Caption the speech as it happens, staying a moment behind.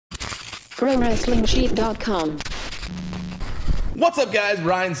ProWrestlingSheet.com. What's up, guys?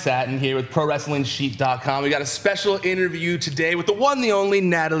 Ryan Satin here with ProWrestlingSheet.com. We got a special interview today with the one, the only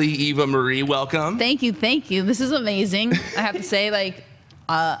Natalie Eva Marie. Welcome. Thank you, thank you. This is amazing. I have to say, like,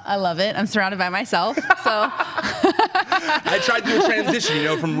 I love it. I'm surrounded by myself, so. I tried to do a transition, you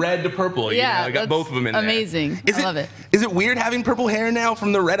know, from red to purple. Yeah, I got both of them in amazing. there. I love it. Is it weird having purple hair now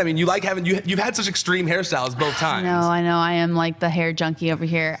from the red? I mean, you've had such extreme hairstyles both times. No, I know. I am like the hair junkie over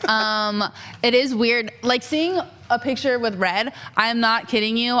here. It is weird, like seeing a picture with red. I'm not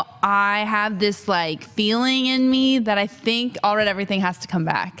kidding you. I have this like feeling in me that I think all red everything has to come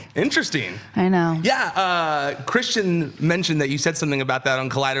back. Interesting. I know. Yeah, Christian mentioned that you said something about that on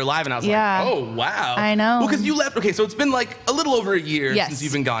Collider Live, and I was like, oh, wow. I know. Well, because you left, okay, so it's been like a little over a year since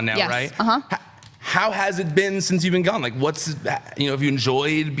you've been gone now, right? How has it been since you've been gone? Like, have you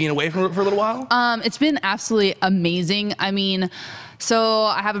enjoyed being away from it for a little while? It's been absolutely amazing. I mean, so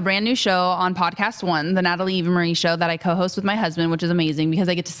I have a brand new show on Podcast One, the Natalie Eva Marie show that I co-host with my husband, which is amazing because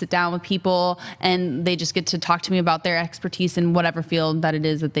I get to sit down with people and they just get to talk to me about their expertise in whatever field that it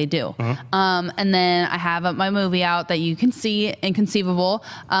is that they do. And then I have my movie out that you can see, Inconceivable.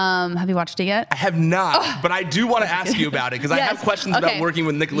 Have you watched it yet? I have not, but I do want to ask you about it because I have questions about working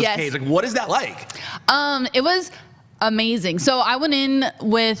with Nicolas Cage. Like, what is that like? It was amazing. So I went in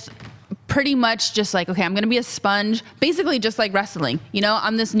with pretty much just like, okay, I'm going to be a sponge, basically just like wrestling. You know,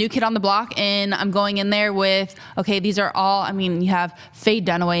 I'm this new kid on the block and I'm going in there with, okay, these are all, I mean, you have Faye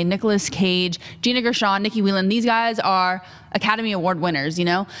Dunaway, Nicolas Cage, Gina Gershon, Nikki Whelan. These guys are Academy Award winners, you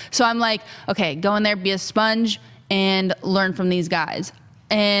know? So I'm like, okay, go in there, be a sponge and learn from these guys.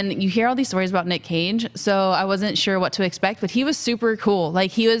 And you hear all these stories about Nick Cage, so I wasn't sure what to expect, but he was super cool. Like,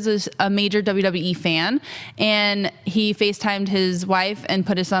 he was a major WWE fan, and he FaceTimed his wife and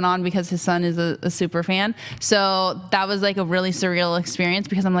put his son on because his son is a super fan. So that was like a really surreal experience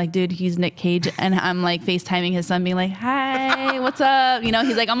because I'm like, dude, he's Nick Cage, and I'm like FaceTiming his son being like, hi, what's up? You know,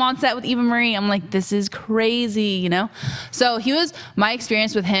 he's like, I'm on set with Eva Marie. I'm like, this is crazy, you know? So my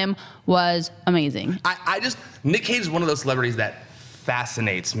experience with him was amazing. Nick Cage is one of those celebrities that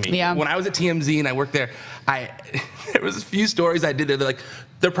fascinates me. Yeah. When I was at TMZ and I worked there, there was a few stories I did there.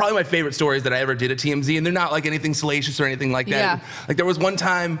 They're probably my favorite stories that I ever did at TMZ, and they're not like anything salacious or anything like that. Yeah. Like, there was one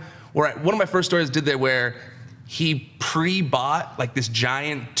time where one of my first stories I did there where he pre-bought like this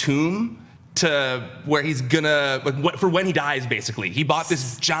giant tomb to where he's gonna, like, for when he dies, basically. He bought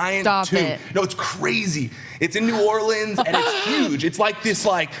this giant tomb. No, it's crazy. It's in New Orleans and it's huge. It's like this,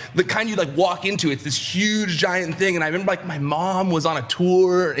 like, the kind you like walk into. It's this huge giant thing. And I remember like my mom was on a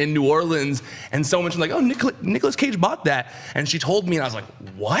tour in New Orleans and someone was like, oh, Nicolas Cage bought that. And she told me and I was like,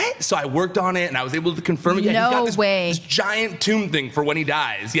 what? So I worked on it and I was able to confirm it. Yeah, no he's got this giant tomb thing for when he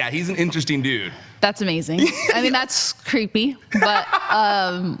dies. Yeah, he's an interesting dude. That's amazing. I mean, that's creepy, but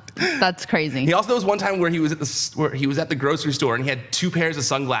that's crazy. He also, there was one time where he was at the grocery store and he had 2 pairs of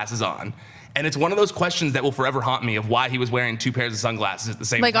sunglasses on. And it's one of those questions that will forever haunt me of why he was wearing 2 pairs of sunglasses at the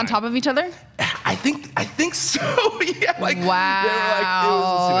same time. Like on top of each other? I think so. Yeah. Like, wow. They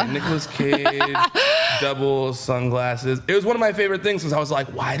were like, Nicolas Cage, double sunglasses. It was one of my favorite things because I was like,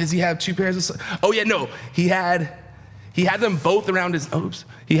 why does he have 2 pairs of sunglasses? Oh yeah, no, he had them both around his,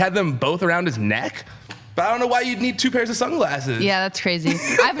 he had them both around his neck. But I don't know why you'd need 2 pairs of sunglasses. Yeah, that's crazy.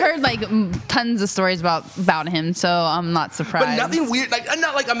 I've heard like tons of stories about him, so I'm not surprised. But nothing weird. Like,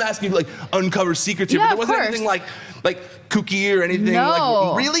 not like I'm asking you like uncover secrets here, but there wasn't anything like kooky or anything.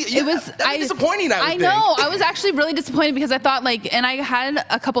 No, like, really? It was disappointing. I think. know. I was actually really disappointed because I thought and I had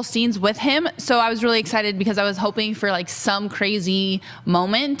a couple scenes with him, so I was really excited because I was hoping for like some crazy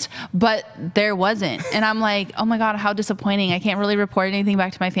moment, but there wasn't. And I'm like, oh my God, how disappointing. I can't really report anything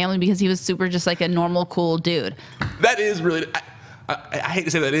back to my family because he was super just like a normal, cool dude. That is really. I hate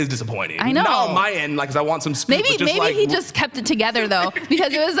to say that is disappointing. I know. Not on my end, like, because I want some scoop. Maybe he just kept it together though,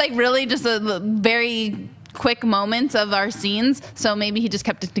 because it was like really just a very quick moments of our scenes, so maybe he just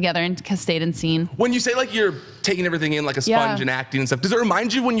kept it together and stayed in scene. When you say like you're taking everything in like a sponge and acting and stuff, does it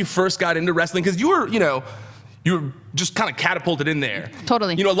remind you when you first got into wrestling? Because you were just kind of catapulted in there.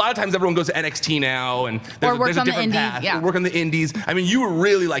 Totally. You know, a lot of times everyone goes to NXT now and there's a different path. Yeah. Or work on the indies. I mean, you were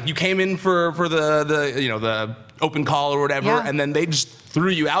really like, you came in for the open call or whatever, and then they just threw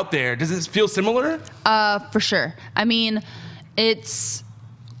you out there. Does it feel similar? For sure. I mean, it's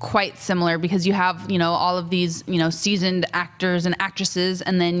quite similar because you have, all of these, seasoned actors and actresses,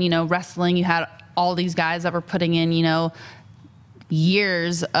 and then, wrestling, you had all these guys that were putting in,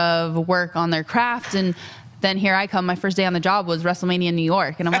 years of work on their craft. And then here I come, my first day on the job was WrestleMania in New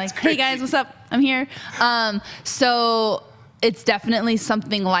York. And I'm like, hey guys, what's up? I'm here. So it's definitely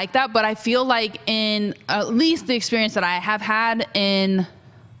something like that. But I feel like in at least the experience that I have had in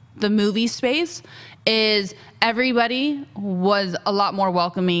the movie space is everybody was a lot more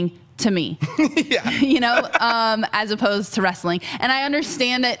welcoming to me, you know, as opposed to wrestling. And I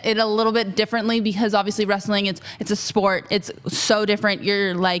understand it a little bit differently because obviously wrestling, it's a sport. It's so different.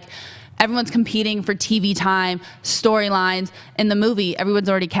 You're like, everyone's competing for TV time, storylines. In the movie, everyone's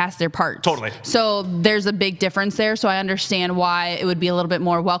already cast their parts. Totally. So there's a big difference there. So I understand why it would be a little bit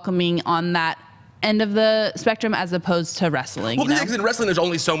more welcoming on that end of the spectrum as opposed to wrestling. Well, because in wrestling, there's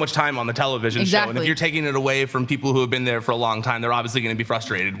only so much time on the television show. And if you're taking it away from people who have been there for a long time, they're obviously going to be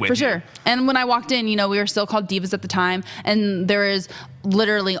frustrated with you. For sure. And when I walked in, you know, we were still called Divas at the time. And there is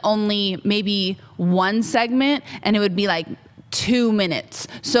literally only maybe one segment, and it would be like 2 minutes.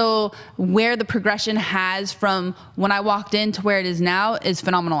 So where the progression has from when I walked in to where it is now is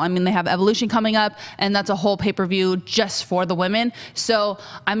phenomenal. I mean, they have Evolution coming up, and that's a whole pay-per-view just for the women. So,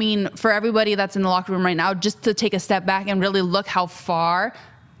 I mean, for everybody that's in the locker room right now, just to take a step back and really look how far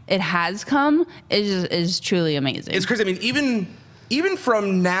it has come is truly amazing. It's crazy. I mean, even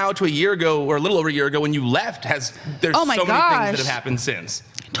from now to a year ago, or a little over a year ago when you left, there's so many things that have happened since.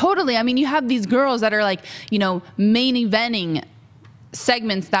 Totally. I mean, you have these girls that are like, you know, main eventing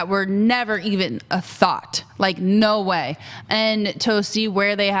segments that were never even a thought. Like, no way. And to see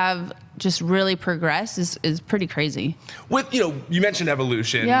where they have just really progressed is pretty crazy. With, you know, you mentioned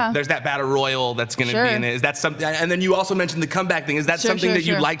Evolution. Yeah. There's that Battle Royal that's going to be in it. Is that something? And then you also mentioned the comeback thing. Is that something that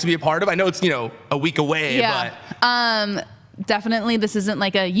you'd like to be a part of? I know it's, you know, a week away, but... Definitely, this isn't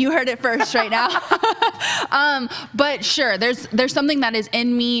like a you heard it first right now. But sure, there's something that is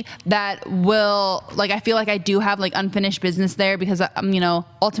in me that will, like, I feel like I do have like unfinished business there because you know,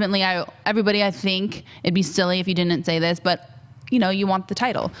 ultimately everybody, I think it'd be silly if you didn't say this, but you know, you want the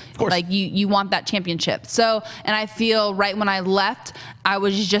title. Of course. Like you want that championship. So, and I feel right when I left, I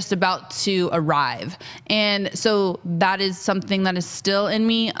was just about to arrive. And so that is something that is still in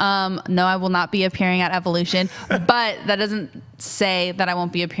me. No, I will not be appearing at Evolution, but that doesn't say that I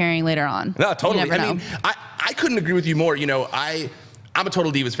won't be appearing later on. No, totally. I mean, I couldn't agree with you more. You know, I'm a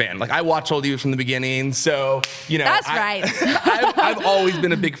Total Divas fan. Like, I watched Total Divas from the beginning, so, you know. That's right. I've always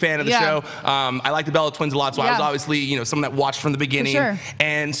been a big fan of the show. I like the Bella Twins a lot, so I was obviously, you know, someone that watched from the beginning. For sure.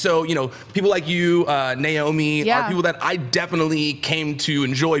 And so, you know, people like you, Naomi, are people that I definitely came to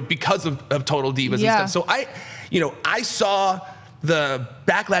enjoy because of Total Divas and stuff. So I saw the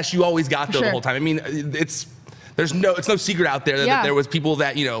backlash you always got though the whole time. I mean, it's no secret out there that there was people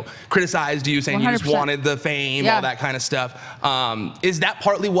that, you know, criticized you, saying 100%. You just wanted the fame, all that kind of stuff. Is that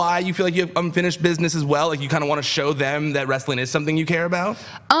partly why you feel like you have unfinished business as well? Like, you kind of want to show them that wrestling is something you care about?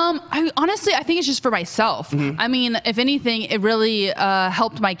 Honestly, I think it's just for myself. I mean, if anything, it really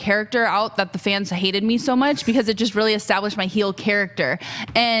helped my character out that the fans hated me so much, because it just really established my heel character.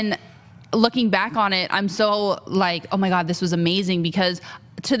 And looking back on it, I'm so like, oh my God, this was amazing, because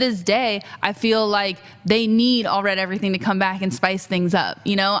to this day, I feel like they need All Red Everything to come back and spice things up.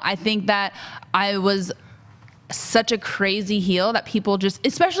 You know, I think that I was such a crazy heel that people just,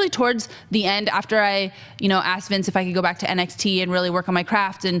 especially towards the end, after I, you know, asked Vince if I could go back to NXT and really work on my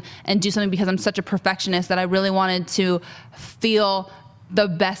craft and do something, because I'm such a perfectionist that I really wanted to feel the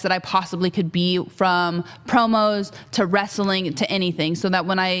best that I possibly could be, from promos to wrestling to anything, so that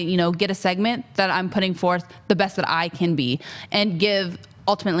when I, you know, get a segment, that I'm putting forth the best that I can be and give.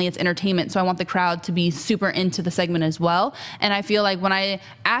 Ultimately, it's entertainment, so I want the crowd to be super into the segment as well. And I feel like when I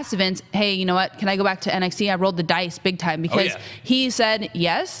asked Vince, hey, you know what, can I go back to NXT? I rolled the dice big time, because he said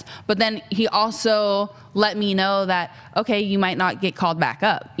yes, but then he also let me know that, okay, you might not get called back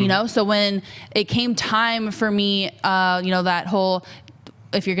up, you know? So when it came time for me, you know, that whole,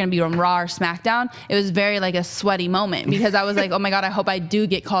 if you're going to be on Raw or Smackdown, it was very like a sweaty moment, because I was like, oh my God, I hope I do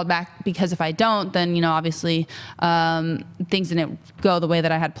get called back, because if I don't, then, you know, obviously things didn't go the way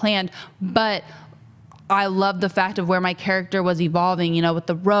that I had planned. But I love the fact of where my character was evolving, you know, with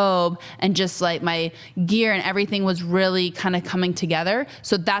the robe and just like my gear and everything was really kind of coming together.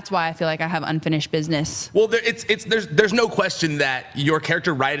 So that's why I feel like I have unfinished business. Well, there's no question that your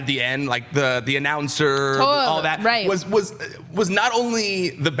character right at the end, like the announcer, all that, was not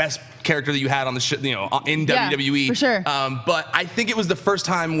only the best character that you had on the show, you know, in WWE, for sure. But I think it was the first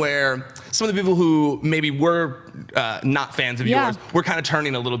time where some of the people who maybe were not fans of yours were kind of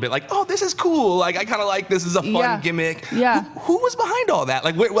turning a little bit, like, oh, this is cool. Like, I kind of like this is a fun gimmick. Who was behind all that?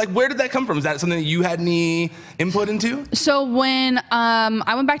 Like, where did that come from? Is that something that you had any input into? So when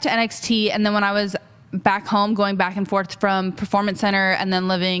I went back to NXT, and then when I was back home, going back and forth from Performance Center and then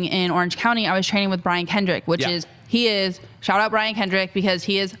living in Orange County, I was training with Brian Kendrick, which is, shout out Brian Kendrick, because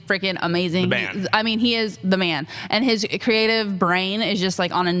he is freaking amazing. He is the man, and his creative brain is just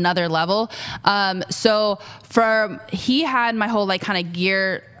like on another level. So he had my whole like kind of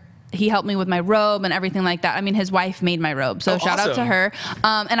gear he helped me with my robe and everything like that. I mean, his wife made my robe, so shout out to her.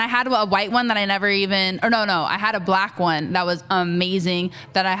 And I had a white one that I never even, or no, I had a black one that was amazing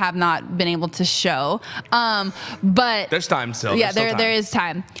that I have not been able to show. But there's time still. Yeah, there is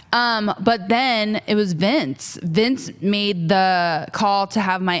time. But then it was Vince. Vince made the call to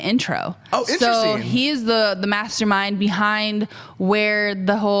have my intro. Oh, interesting. So he is the mastermind behind where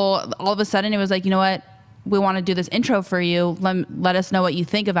all of a sudden it was like, you know what? We want to do this intro for you. Let us know what you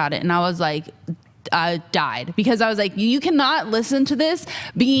think about it. And I was like, I died, because I was like, you cannot listen to this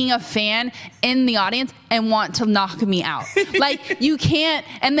being a fan in the audience and want to knock me out. Like, you can't.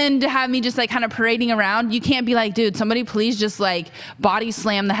 And then to have me just like kind of parading around, you can't be like, dude, somebody please just like body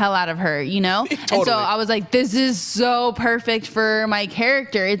slam the hell out of her, you know? Totally. And so I was like, this is so perfect for my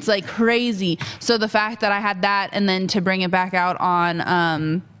character. It's like crazy. So the fact that I had that, and then to bring it back out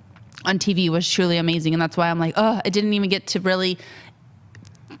on TV was truly amazing. And that's why I'm like, oh, it didn't even get to really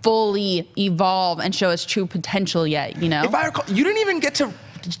fully evolve and show its true potential yet, you know? If I recall, you didn't even get to,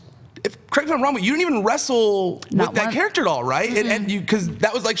 correct me if I'm wrong, but you didn't even wrestle with that character at all, right? Mm-hmm. And you, because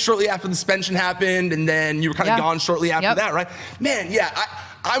that was like shortly after the suspension happened, and then you were kind of gone shortly after that, right? Man, yeah,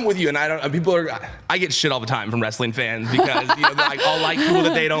 I'm with you, and I get shit all the time from wrestling fans because I'll like people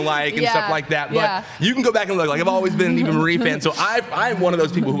that they don't like and stuff like that. But you can go back and look. Like, I've always been an Eva Marie fan, so I'm one of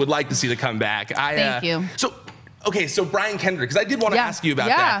those people who would like to see the comeback. Thank you. So. Okay, so Brian Kendrick, because I did want to ask you about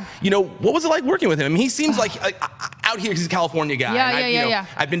that. You know, what was it like working with him? I mean, he seems like out here, he's a California guy.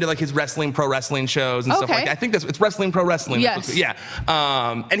 I've been to like his pro wrestling shows and stuff like that. I think it's wrestling, pro wrestling. Yes. Yeah.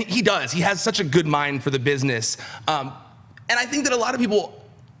 And he does. He has such a good mind for the business. And I think that a lot of people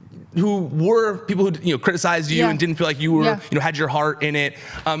who criticized you and didn't feel like you were, had your heart in it.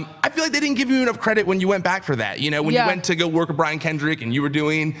 I feel like they didn't give you enough credit when you went back for that. You know, when you went to go work with Brian Kendrick and you were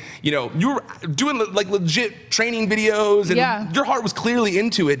doing like legit training videos and your heart was clearly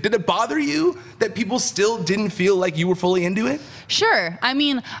into it. Did it bother you that people still didn't feel like you were fully into it? Sure. I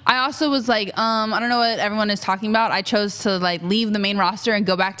mean, I also was like, I don't know what everyone is talking about. I chose to like leave the main roster and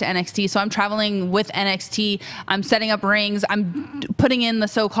go back to NXT. So I'm traveling with NXT. I'm setting up rings. I'm putting in the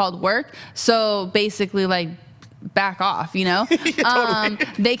so-called work. So basically, like, back off, you know? Totally.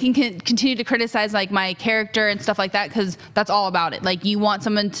 They can continue to criticize like my character and stuff like that, because that's all about it. Like, you want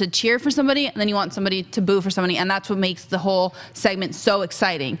someone to cheer for somebody, and then you want somebody to boo for somebody, and that's what makes the whole segment so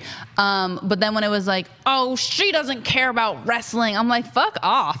exciting. But then when it was like, oh, she doesn't care about wrestling, I'm like, fuck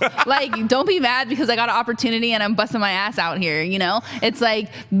off. Like, don't be mad because I got an opportunity and I'm busting my ass out here, you know? It's like,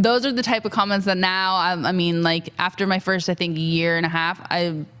 those are the type of comments that now, I mean, like, after my first, I think, year and a half,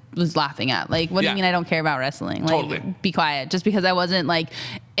 I was laughing at. Like, what do you mean I don't care about wrestling? Like, totally. Be quiet. Just because I wasn't like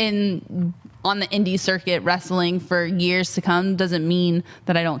on the indie circuit wrestling for years to come doesn't mean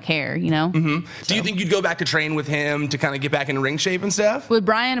that I don't care, you know? Mm-hmm. So. Do you think you'd go back to train with him to kind of get back in ring shape and stuff? With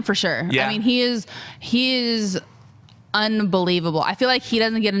Brian, for sure. Yeah. I mean, he is unbelievable. I feel like he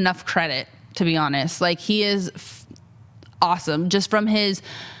doesn't get enough credit, to be honest. Like, he is awesome, just from his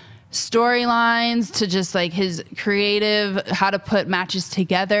storylines to just like his creative, how to put matches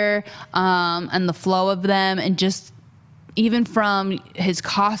together, and the flow of them, and just even from his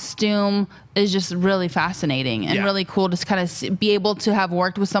costume is just really fascinating and really cool to kind of be able to have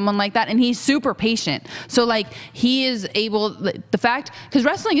worked with someone like that. And he's super patient. So like, he is able, the fact, because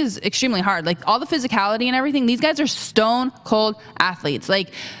wrestling is extremely hard, like all the physicality and everything, these guys are stone cold athletes.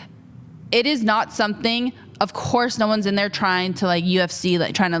 Like, it is not something, of course, no one's in there trying to like UFC,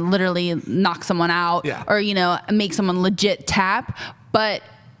 like trying to literally knock someone out or, you know, make someone legit tap, but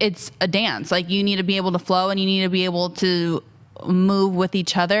it's a dance. Like, you need to be able to flow, and you need to be able to move with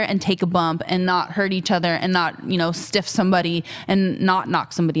each other and take a bump and not hurt each other and not, you know, stiff somebody and not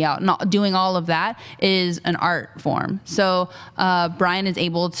knock somebody out. Not doing all of that is an art form. So Brian is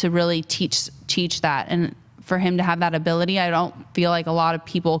able to really teach that. And for him to have that ability, I don't feel like a lot of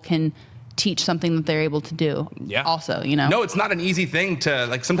people can teach something that they're able to do. Also, you know. No, it's not an easy thing to,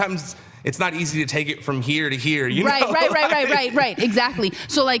 like, sometimes it's not easy to take it from here to here, you know? Right, exactly.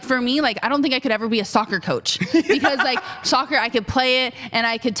 So like, for me, like, I don't think I could ever be a soccer coach, because like soccer, I could play it and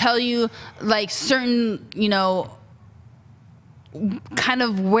I could tell you like certain, you know, kind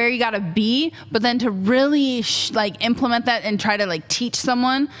of where you gotta be, but then to really like implement that and try to like teach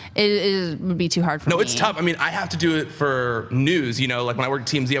someone would be too hard for me. No, it's tough. I mean, I have to do it for news, you know, like when I work at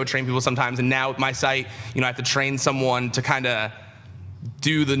TMZ, I would train people sometimes, and now with my site, you know, I have to train someone to kind of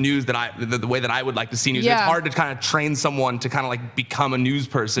do the news that the way that I would like to see news. It's hard to kind of train someone to kind of like become a news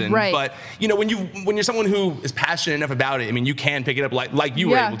person. Right. But you know, when you're someone who is passionate enough about it, I mean, you can pick it up like you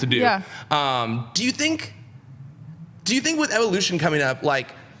were able to do. Do you think with Evolution coming up,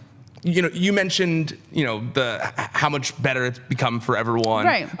 like, you mentioned, how much better it's become for everyone.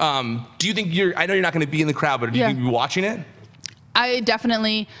 Right. Do you think I know you're not going to be in the crowd, but do you think you'll be watching it? I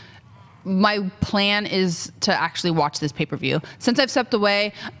definitely, my plan is to actually watch this pay-per-view. Since I've stepped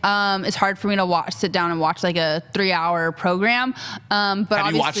away, it's hard for me to sit down and watch like a 3-hour program. But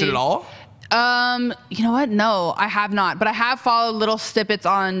have you watched it at all? You know what? No, I have not. But I have followed little snippets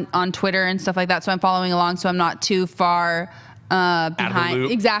on Twitter and stuff like that. So I'm following along. So I'm not too far behind. Out of the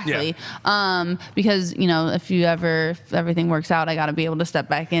loop. Exactly. Yeah. Because if everything works out, I got to be able to step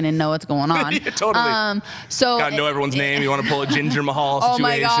back in and know what's going on. Yeah, totally. So gotta know everyone's name. You want to pull a Jinder Mahal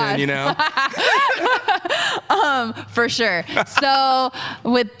situation, oh my God. For sure. So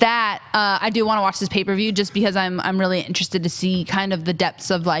with that, I do want to watch this pay-per-view just because I'm really interested to see kind of the depths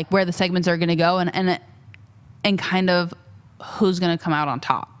of like where the segments are going to go and kind of who's going to come out on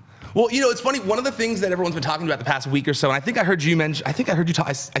top. Well, it's funny. One of the things that everyone's been talking about the past week or so, and I think I heard you mention, I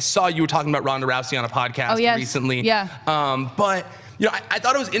saw you were talking about Ronda Rousey on a podcast recently. Yeah. But, I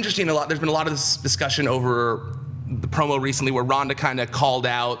thought it was interesting there's been a lot of this discussion over the promo recently where Ronda kind of called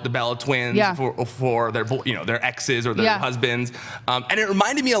out the Bella twins for their, their exes or their husbands. And it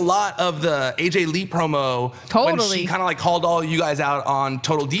reminded me a lot of the AJ Lee promo when she kind of like called all you guys out on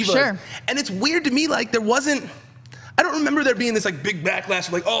Total Divas. Sure. And it's weird to me, like I don't remember there being this like big backlash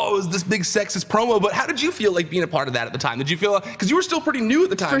of like, oh, it was this big sexist promo, but how did you feel like being a part of that at the time? Did you feel, because you were still pretty new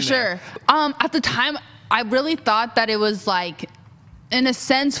at the time. For sure. At the time, I really thought that it was like, in a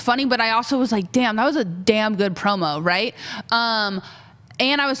sense, funny, but I also was like, damn, that was a damn good promo, right?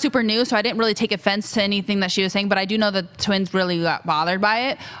 And I was super new, so I didn't really take offense to anything that she was saying, but I do know the twins really got bothered by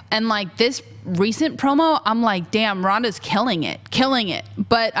it. And like this recent promo, I'm like, damn, Ronda's killing it.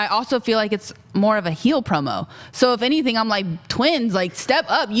 But I also feel like it's more of a heel promo. So if anything, I'm like, twins, like step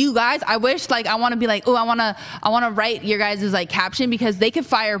up, you guys. I wish, like, I want to be like, oh, I want to write your guys' like caption because they could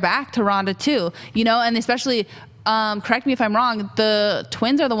fire back to Ronda too, and especially. Correct me if I'm wrong. The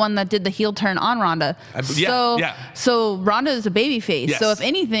twins are the one that did the heel turn on Ronda. So Ronda is a babyface. Yes. So if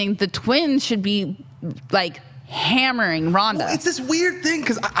anything, the twins should be like hammering Ronda. Well, it's this weird thing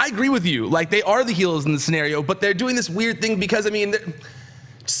because I agree with you. Like they are the heels in the scenario, but they're doing this weird thing because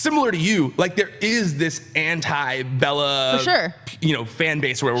similar to you, like there is this anti-Bella, for sure, fan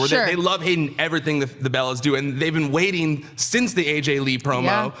base where they love hating everything the Bellas do, and they've been waiting since the AJ Lee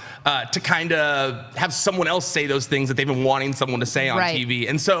promo to kind of have someone else say those things that they've been wanting someone to say on TV.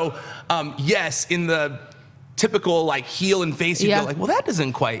 And so, yes, in the typical like heel and face, you go like, well, that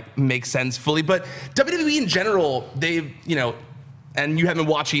doesn't quite make sense fully. But WWE in general, they've and you haven't been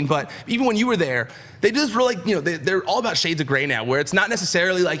watching, but even when you were there, they just really they're all about shades of gray now, where it's not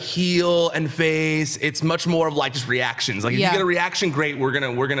necessarily like heel and face. It's much more of like just reactions. Like if you get a reaction, great, we're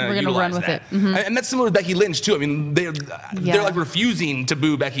gonna utilize run with that. it. Mm-hmm. And that's similar to Becky Lynch too. I mean, they're like refusing to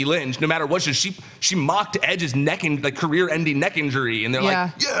boo Becky Lynch no matter what. She mocked Edge's career-ending neck injury, and they're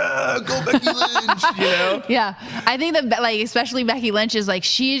like, yeah, go Becky Lynch. Yeah, I think that like especially Becky Lynch is like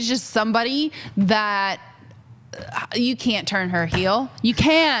she's just somebody that. You can't turn her heel. You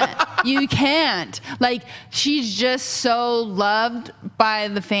can't. You can't. Like, she's just so loved by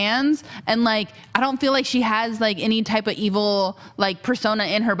the fans. And, like, I don't feel like she has, like, any type of evil, like, persona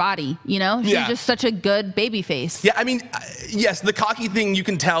in her body, She's just such a good baby face. Yeah, I mean, yes, the cocky thing, you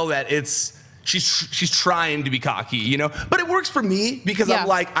can tell that she's trying to be cocky, But it works for me because I'm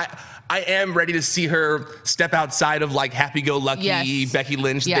like, I am ready to see her step outside of like happy-go-lucky Becky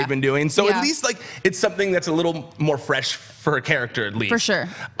Lynch that they've been doing. So at least like it's something that's a little more fresh for her character at least. For sure.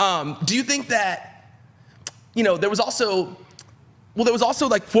 Do you think that, there was also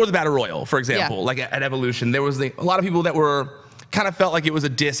like for the Battle Royal, for example, like at Evolution, there was a lot of people that were kind of felt like it was a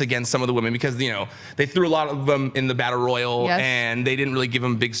diss against some of the women because, they threw a lot of them in the Battle Royal and they didn't really give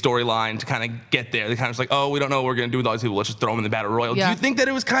them a big storyline to kind of get there. They kind of just like, oh, we don't know what we're going to do with all these people. Let's just throw them in the Battle Royal. Do you think that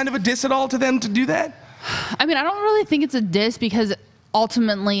it was kind of a diss at all to them to do that? I mean, I don't really think it's a diss because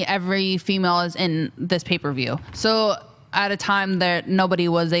ultimately every female is in this pay-per-view. So at a time that nobody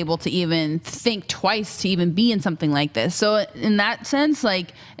was able to even think twice to even be in something like this. So in that sense,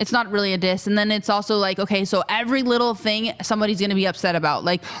 like, it's not really a diss. And then it's also like, okay, so every little thing somebody's going to be upset about.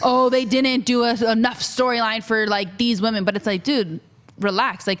 Like, oh, they didn't do enough storyline for, like, these women. But it's like, dude,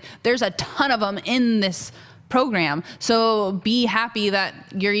 relax. Like, there's a ton of them in this program. So be happy that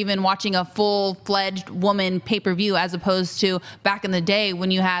you're even watching a full-fledged woman pay-per-view as opposed to back in the day when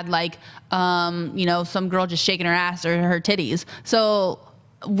you had like some girl just shaking her ass or her titties. So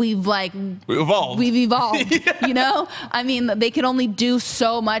we've evolved. I mean, they can only do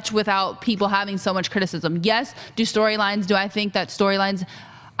so much without people having so much criticism. Yes, do I think that storylines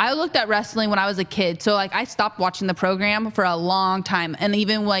I looked at wrestling when I was a kid. So like I stopped watching the program for a long time. And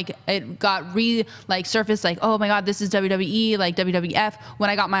even like it got surfaced like, oh my God, this is WWE, like WWF when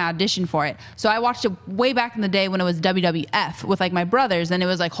I got my audition for it. So I watched it way back in the day when it was WWF with like my brothers, and it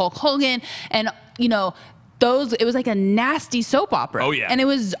was like Hulk Hogan and, you know, it was like a nasty soap opera. Oh yeah. And it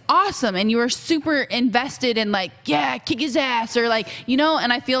was awesome. And you were super invested in like, yeah, kick his ass, or like, you know,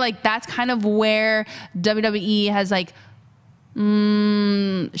 and I feel like that's kind of where WWE has like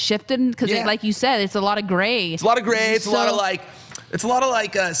shifted, because like you said, it's a lot of gray. It's a lot of gray. It's a lot of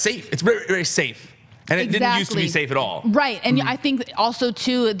like safe. It's very, very safe. And it didn't used to be safe at all. Right. And I think also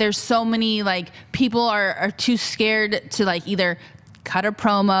too, there's so many like people are too scared to like either cut a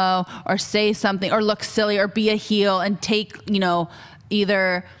promo or say something or look silly or be a heel and take, you know,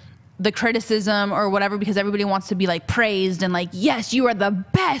 either the criticism or whatever, because everybody wants to be like praised and like, yes, you are the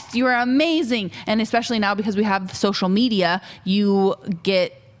best, you are amazing. And especially now because we have social media, you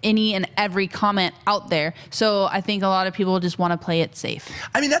get any and every comment out there. So I think a lot of people just want to play it safe.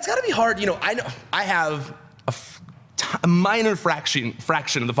 I mean, that's got to be hard. You know I have a minor fraction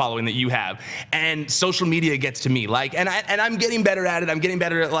of the following that you have, and social media gets to me. Like, and I'm getting better at it. I'm getting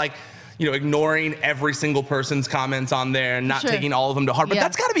better at like, you know, ignoring every single person's comments on there and not taking all of them to heart. But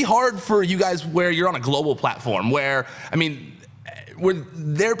that's got to be hard for you guys where you're on a global platform where, I mean, where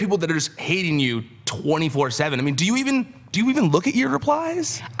there are people that are just hating you 24/7. I mean, do you even look at your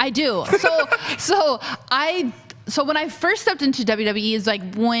replies? I do. So when I first stepped into WWE is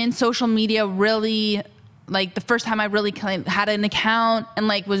like when social media really, like the first time I really kind of had an account and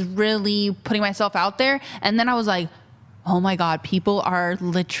like was really putting myself out there. And then I was like, oh my God, people are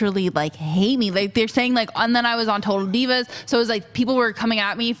literally like hate me. Like they're saying like, and then I was on Total Divas. So it was like people were coming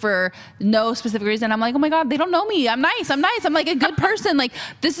at me for no specific reason. I'm like, oh my God, they don't know me. I'm nice. I'm like a good person. Like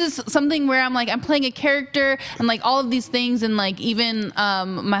this is something where I'm like, I'm playing a character and like all of these things. And like even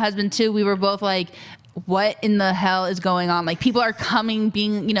my husband too, we were both like, what in the hell is going on? Like people are coming,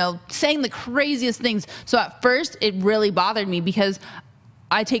 being, you know, saying the craziest things. So at first it really bothered me because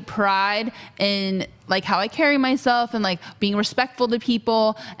I take pride in like how I carry myself and like being respectful to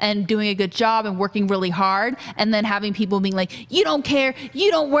people and doing a good job and working really hard. And then having people being like, you don't care,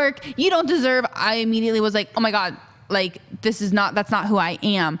 you don't work, you don't deserve. I immediately was like, oh my God, like that's not who I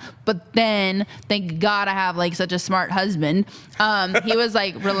am. But then thank God I have like such a smart husband. He was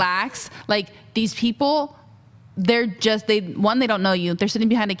like, relax. Like these people, they don't know you. They're sitting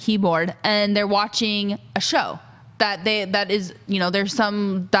behind a keyboard and they're watching a show that is, you know, there's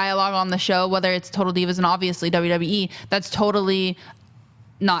some dialogue on the show, whether it's Total Divas and obviously WWE, that's totally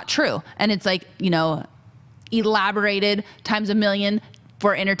not true. And it's like, you know, elaborated times a million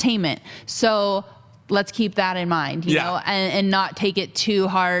for entertainment. So let's keep that in mind, you know, and not take it too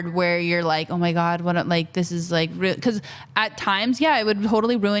hard where you're like, oh my God, what, like, this is like, because at times, it would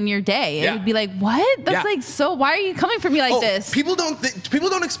totally ruin your day. It would be like, what? That's like, so why are you coming for me like this? People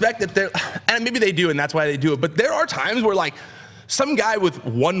don't expect that and maybe they do, and that's why they do it. But there are times where like some guy with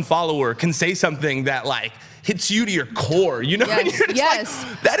one follower can say something that like hits you to your core, you know? Yes. And you're just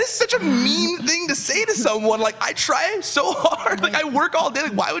like, that is such a mean thing to say to someone. Like, I try so hard. Like, I work all day.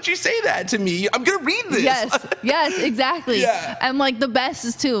 Like, why would you say that to me? I'm going to read this. Yes, exactly. Yeah. And, like, the best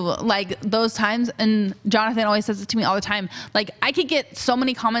is, too, like, those times, and Jonathan always says it to me all the time, like, I could get so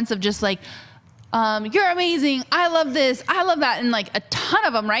many comments of just, like, you're amazing, I love this, I love that, and like a ton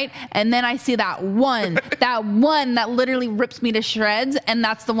of them, right? And then I see that one that literally rips me to shreds, and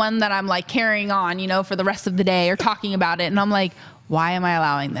that's the one that I'm like carrying on, you know, for the rest of the day or talking about it, and I'm like, why am I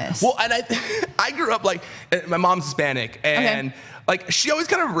allowing this? Well, and I grew up like, my mom's Hispanic, and like she always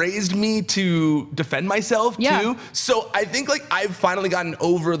kind of raised me to defend myself too. So I think like I've finally gotten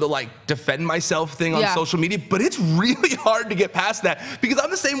over the like defend myself thing on social media, but it's really hard to get past that because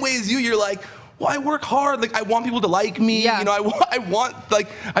I'm the same way as you. You're like, well, I work hard. Like, I want people to like me. You know, I want, like,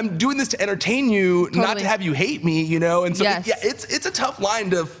 I'm doing this to entertain you, not to have you hate me, you know? And so, it's a tough line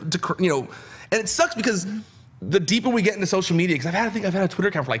to, you know, and it sucks because the deeper we get into social media, because I've had a Twitter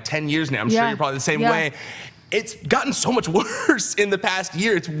account for like 10 years now. I'm sure you're probably the same way. It's gotten so much worse in the past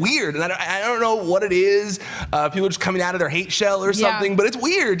year. It's weird, and I don't know what it is. People are just coming out of their hate shell or something, but it's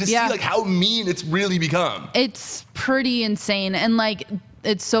weird to see like how mean it's really become. It's pretty insane, and like,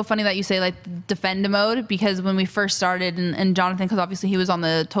 it's so funny that you say like defend mode, because when we first started, and Jonathan, because obviously he was on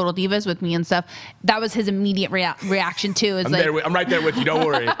the Total Divas with me and stuff, that was his immediate reaction too. Is I'm right there with you. Don't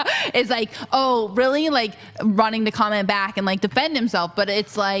worry. It's like, oh, really? Like running to comment back and like defend himself, but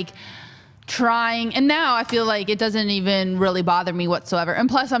it's like trying. And now I feel like it doesn't even really bother me whatsoever. And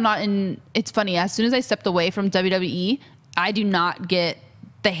plus, I'm not in. It's funny. As soon as I stepped away from WWE, I do not get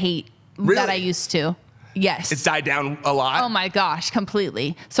the hate that I used to. Yes. It's died down a lot. Oh my gosh,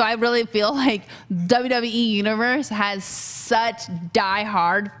 completely. So I really feel like WWE Universe has such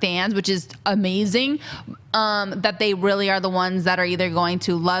diehard fans, which is amazing, that they really are the ones that are either going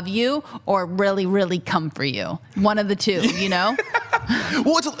to love you or really, really come for you. One of the two, you know?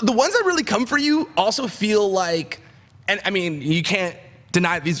 Well, the ones that really come for you also feel like, and I mean, you can't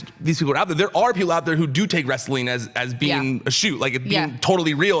deny these people are out there. There are people out there who do take wrestling as being a shoot, like it being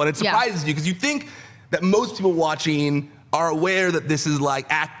totally real, and it surprises you because you think that most people watching are aware that this is like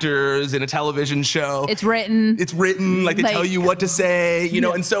actors in a television show. It's written. Like they tell you what to say, you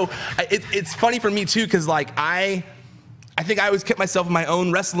know. And so it's funny for me too, because like I think I always kept myself in my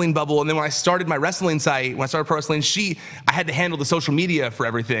own wrestling bubble. And then when I started my wrestling site, when I started Pro Wrestling Sheet, I had to handle the social media for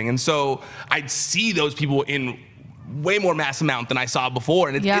everything. And so I'd see those people in way more mass amount than I saw before.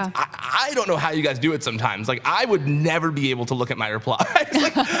 And I don't know how you guys do it sometimes. Like I would never be able to look at my replies.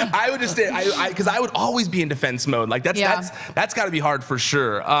 Like I would just, because I would always be in defense mode. Like that's gotta be hard for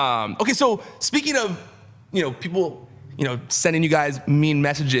sure. Okay, so speaking of, you know, people, you know, sending you guys mean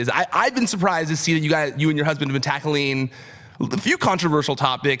messages, I've been surprised to see that you and your husband have been tackling a few controversial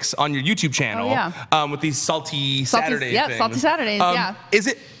topics on your YouTube channel with these Salty Saturday things. Salty Saturdays, Is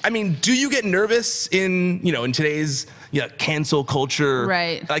it, I mean, do you get nervous in today's cancel culture,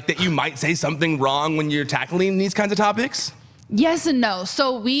 right? Like that you might say something wrong when you're tackling these kinds of topics? Yes and no.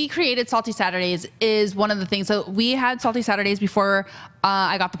 So we created Salty Saturdays is one of the things. So we had Salty Saturdays before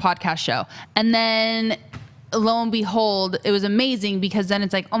I got the podcast show. And then lo and behold, it was amazing because then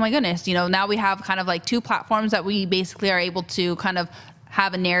it's like, oh my goodness, you know, now we have kind of like two platforms that we basically are able to kind of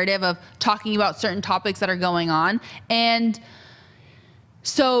have a narrative of talking about certain topics that are going on. And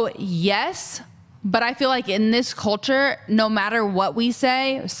so, yes, but I feel like in this culture, no matter what we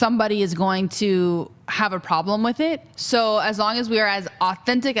say, somebody is going to have a problem with it. So as long as we are as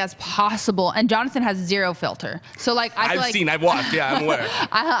authentic as possible, and Jonathan has zero filter. So like, I've watched, I'm aware.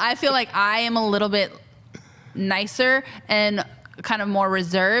 I feel like I am a little bit nicer and kind of more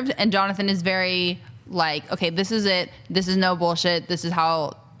reserved, and Jonathan is very like, okay, this is it, this is no bullshit, this is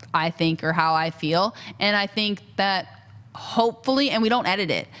how I think or how I feel. And I think that hopefully, and we don't edit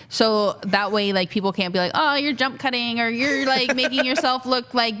it, so that way like people can't be like, oh, you're jump cutting or you're like making yourself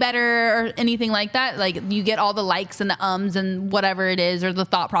look like better or anything like that. Like you get all the likes and the ums and whatever it is, or the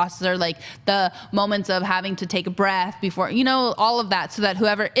thought process, or like the moments of having to take a breath before, you know, all of that, so that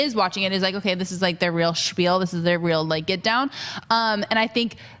whoever is watching it is like, okay, this is like their real spiel, this is their real like get down. And I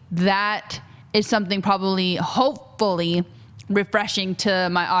think that is something probably hopefully refreshing to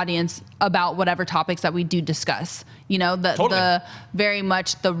my audience about whatever topics that we do discuss. You know, the very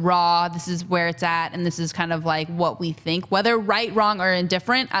much the raw, this is where it's at, and this is kind of like what we think, whether right, wrong, or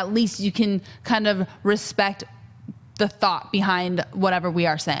indifferent, at least you can kind of respect the thought behind whatever we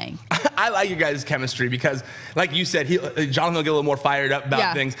are saying. I like you guys' chemistry because, like you said, Jonathan will get a little more fired up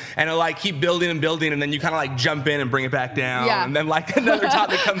about things, and he'll like keep building and building, and then you kind of like jump in and bring it back down, and then like another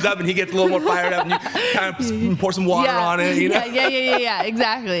topic comes up, and he gets a little more fired up, and you kind of pour some water on it. You know? Yeah.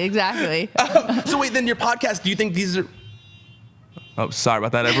 Exactly. So wait, then your podcast? Do you think these are? Oh, sorry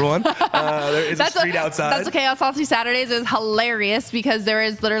about that, everyone. There is a street outside. That's okay. On Salty Saturdays, it was hilarious because there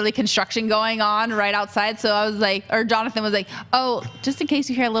is literally construction going on right outside. So I was like, or Jonathan was like, oh, just in case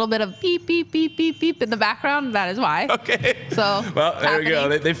you hear a little bit of beep, beep, beep, beep, beep in the background, that is why. Okay. So, well, there we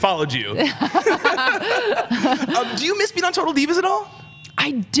go. They followed you. Do you miss being on Total Divas at all?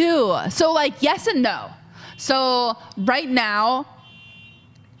 I do. So, like, yes and no. So, right now,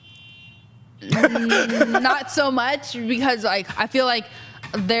 not so much, because like I feel like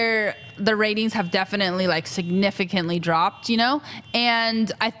the ratings have definitely like significantly dropped, you know,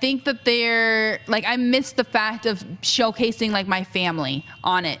 and I think that they're like, I miss the fact of showcasing like my family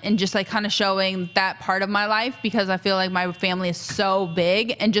on it and just like kind of showing that part of my life, because I feel like my family is so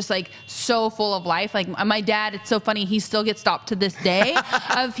big and just like so full of life. Like my dad, it's so funny, he still gets stopped to this day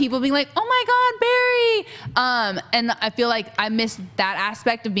of people being like, oh my God, Barry, and I feel like I miss that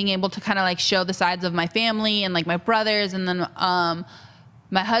aspect of being able to kind of like show the sides of my family and like my brothers, and then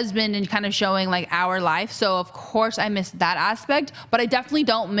my husband, and kind of showing like our life. So of course I miss that aspect, but I definitely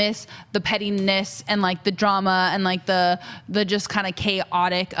don't miss the pettiness and like the drama and like the just kind of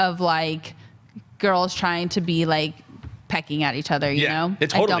chaotic of like girls trying to be like pecking at each other, you know?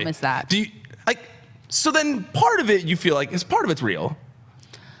 Totally. I don't miss that. Do you like, so then part of it you feel like part of it's real?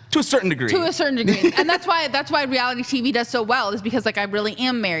 To a certain degree. To a certain degree. And that's why reality TV does so well, is because like I really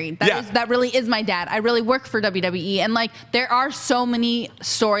am married. That really is my dad. I really work for WWE, and like there are so many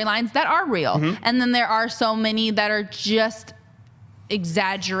storylines that are real. And then there are so many that are just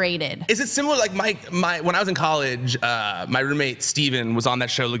exaggerated. Is it similar? Like my when I was in college, my roommate Steven was on that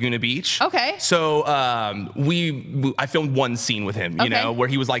show Laguna Beach. Okay. So I filmed one scene with him, you know, where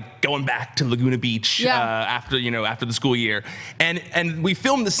he was like going back to Laguna Beach after the school year, and we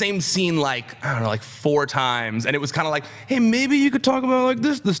filmed the same scene like I don't know, like 4 times, and it was kind of like, hey, maybe you could talk about like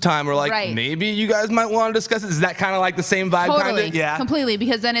this time, or like maybe you guys might want to discuss it. Is that kind of like the same vibe? Totally. Kind of? Yeah. Completely,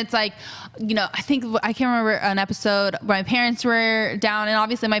 because then it's like, you know, I can't remember an episode where my parents were down, and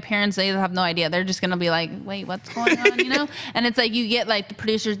obviously my parents, they have no idea. They're just gonna be like, wait, what's going on, you know? And it's like you get like the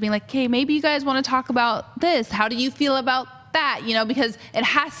producers being like, hey, maybe you guys want to talk about this. How do you feel about that? You know, because it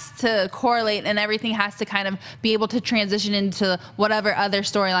has to correlate, and everything has to kind of be able to transition into whatever other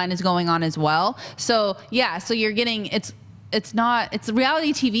storyline is going on as well. So yeah, so you're getting it's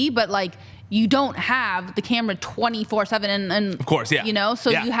reality TV, but like, you don't have the camera 24/7 and of course, yeah. You know,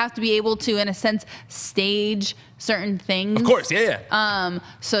 so you have to be able to, in a sense, stage certain things. Of course, yeah.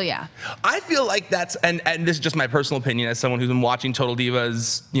 So yeah. I feel like that's, and this is just my personal opinion as someone who's been watching Total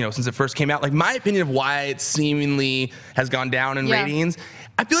Divas, you know, since it first came out. Like my opinion of why it seemingly has gone down in ratings,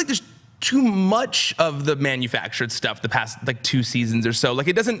 I feel like there's too much of the manufactured stuff the past like 2 seasons or so. Like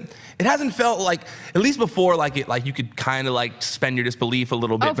it hasn't felt like, at least before, like you could kind of like suspend your disbelief a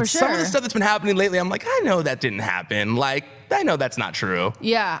little bit. But some of the stuff that's been happening lately, I'm like, I know that didn't happen. Like I know that's not true.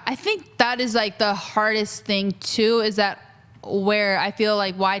 Yeah, I think that is like the hardest thing too, is that where I feel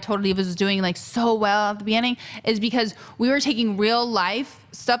like why Total Divas was doing like so well at the beginning is because we were taking real life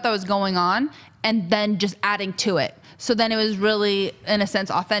stuff that was going on and then just adding to it. So then it was really, in a sense,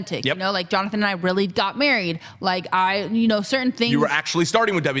 authentic. You know, like Jonathan and I really got married. Like certain things. You were actually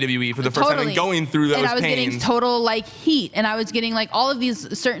starting with WWE for the first time and going through those pains. And I was getting total like heat, and I was getting like all of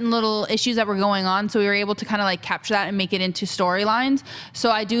these certain little issues that were going on. So we were able to kind of like capture that and make it into storylines.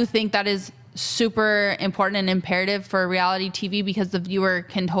 So I do think that is super important and imperative for reality TV, because the viewer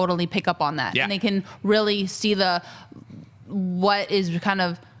can totally pick up on that. And they can really see what is kind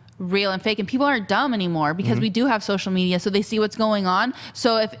of real and fake, and people aren't dumb anymore because we do have social media, so they see what's going on.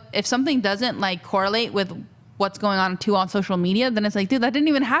 So if something doesn't like correlate with what's going on social media, then it's like, dude, that didn't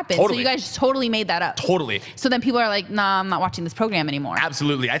even happen. So you guys totally made that up. Totally. So then people are like, nah, I'm not watching this program anymore.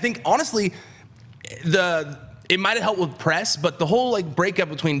 Absolutely. I think honestly, it might have helped with press, but the whole like breakup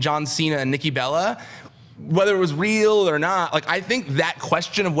between John Cena and Nikki Bella, whether it was real or not, like I think that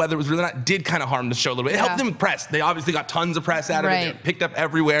question of whether it was real or not did kind of harm the show a little bit. It helped them with press. They obviously got tons of press out of it. They picked up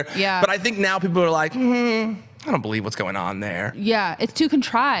everywhere. But I think now people are like, I don't believe what's going on there. Yeah, it's too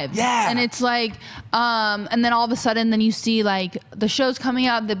contrived. And it's like, and then all of a sudden, then you see like the show's coming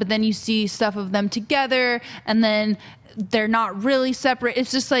out, but then you see stuff of them together, and then they're not really separate.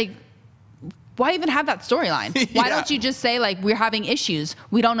 It's just like, why even have that storyline? Why don't you just say, like, we're having issues.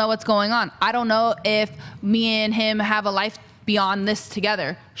 We don't know what's going on. I don't know if me and him have a life beyond this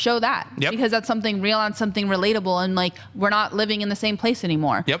together. Show that. Because that's something real and something relatable. And, like, we're not living in the same place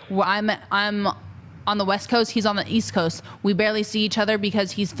anymore. I'm on the West Coast. He's on the East Coast. We barely see each other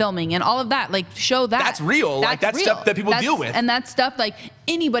because he's filming. And all of that, like, show that. That's real. That's real. Stuff that people deal with. And that's stuff, like,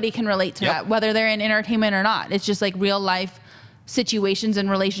 anybody can relate to that, whether they're in entertainment or not. It's just, like, real life situations and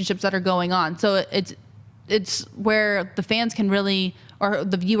relationships that are going on. So it's where the fans can really, or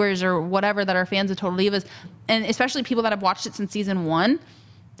the viewers or whatever that are fans of Total Divas, and especially people that have watched it since season 1,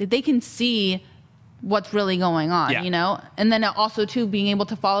 that they can see what's really going on, you know? And then also too, being able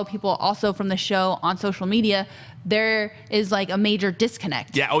to follow people also from the show on social media, there is like a major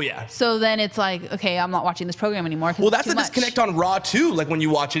disconnect. So then it's like, okay, I'm not watching this program anymore. Well, that's a disconnect on Raw too. Like when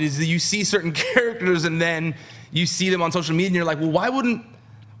you watch it, is that you see certain characters and then you see them on social media and you're like, well, why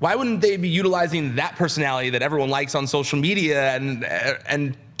wouldn't they be utilizing that personality that everyone likes on social media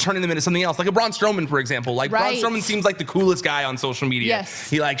and turning them into something else? Like a Braun Strowman, for example. Like Braun Strowman seems like the coolest guy on social media.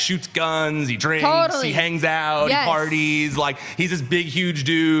 He like shoots guns, he drinks, he hangs out, he parties. Like he's this big, huge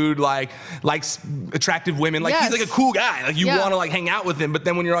dude, like likes attractive women. Like he's like a cool guy. Like you want to like hang out with him. But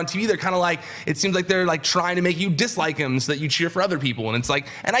then when you're on TV, they're kind of like, it seems like they're like trying to make you dislike him so that you cheer for other people. And it's like,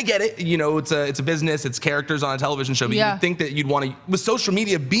 and I get it, you know, it's a business, it's characters on a television show. But you'd think that you'd want to, with social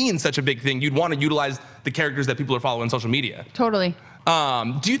media being such a big thing, you'd want to utilize the characters that people are following on social media.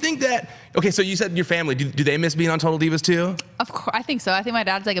 Do you think that, okay, so you said your family, do they miss being on Total Divas too? Of course, I think so. I think my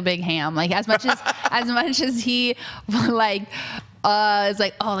dad's like a big ham. Like as much as he like is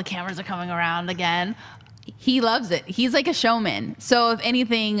like, oh, the cameras are coming around again. He loves it. He's like a showman. So if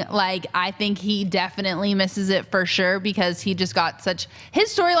anything, like I think he definitely misses it for sure, because he just got his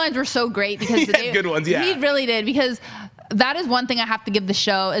storylines were so great because he had good ones. He really did, because that is one thing I have to give the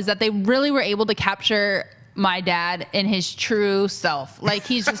show, is that they really were able to capture my dad in his true self. Like,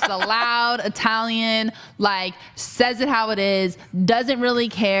 he's just a loud Italian, like, says it how it is, doesn't really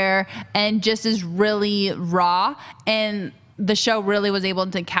care, and just is really raw. And the show really was able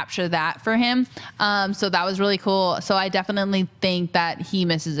to capture that for him. So that was really cool. So I definitely think that he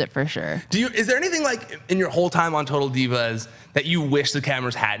misses it for sure. Is there anything like in your whole time on Total Divas that you wish the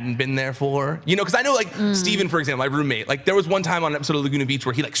cameras hadn't been there for? You know, because I know like Steven, for example, my roommate, like there was one time on an episode of Laguna Beach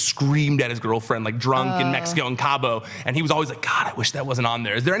where he like screamed at his girlfriend, like drunk in Mexico in Cabo. And he was always like, God, I wish that wasn't on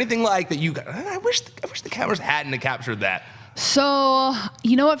there. Is there anything like that you got, I wish the cameras hadn't captured that? So,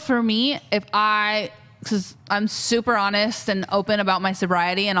 you know what, for me, because I'm super honest and open about my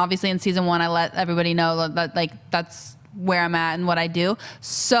sobriety, and obviously in season 1 I let everybody know that like that's where I'm at and what I do.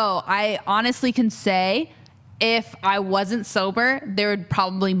 So I honestly can say if I wasn't sober, there would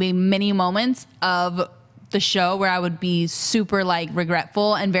probably be many moments of the show where I would be super like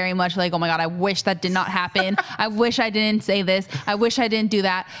regretful and very much like, oh my God, I wish that did not happen. I wish I didn't say this. I wish I didn't do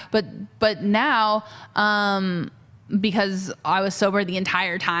that. But now, because I was sober the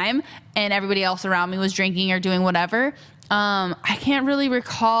entire time and everybody else around me was drinking or doing whatever, I can't really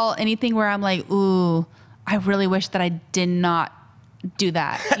recall anything where I'm like, ooh, I really wish that I did not do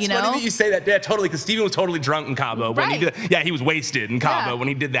that. That's funny that you say that. Yeah, totally, because Steven was totally drunk in Cabo when he did it. Yeah, he was wasted in Cabo when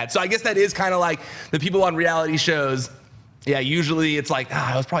he did that. So I guess that is kind of like the people on reality shows. Yeah, usually it's like,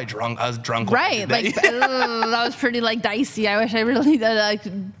 I was probably drunk. I was drunk. Right, like that was pretty like dicey. I wish I really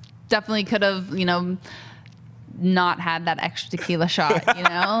definitely could have, you know, not had that extra tequila shot, you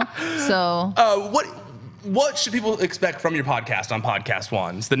know? So what should people expect from your podcast on Podcast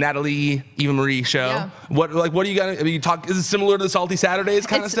One? It's the Natalie Eva Marie show. Yeah. What are you gonna, is it similar to the Salty Saturdays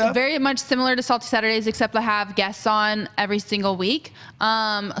kind of stuff? It's very much similar to Salty Saturdays, except I have guests on every single week.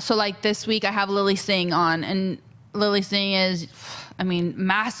 So like this week I have Lily Singh on, and Lily Singh is, I mean,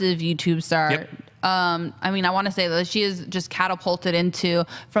 massive YouTube star. Yep. I mean, I want to say that she is just catapulted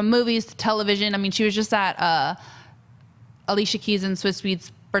from movies to television. I mean, she was just at Alicia Keys and Swiss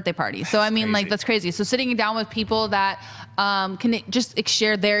Sweet's birthday party. So, I mean, like, that's crazy. So sitting down with people that can just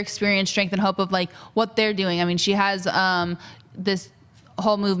share their experience, strength, and hope of, like, what they're doing. I mean, she has this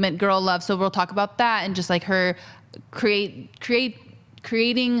whole movement, Girl Love, so we'll talk about that and just, like, her creating...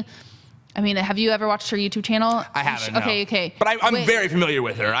 I mean, have you ever watched her YouTube channel? I haven't. Okay. But I'm very familiar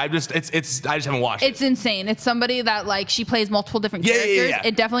with her. I just haven't watched it. It's insane. It's somebody that like she plays multiple different characters. Yeah.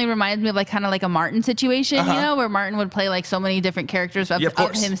 It definitely reminds me of like kind of like a Martin situation, you know, where Martin would play like so many different characters of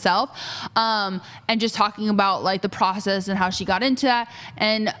himself, and just talking about like the process and how she got into that.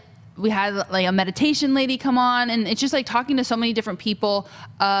 And we had like a meditation lady come on, and it's just like talking to so many different people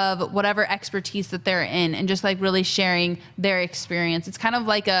of whatever expertise that they're in and just like really sharing their experience. It's kind of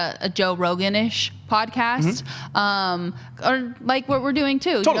like a Joe Rogan-ish podcast, or like what we're doing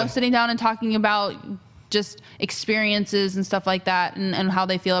too, you know, sitting down and talking about just experiences and stuff like that, and how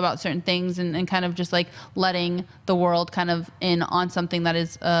they feel about certain things, and kind of just like letting the world kind of in on something that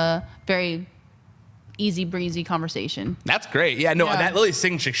is very easy breezy conversation. That's great. Yeah, no, that Lily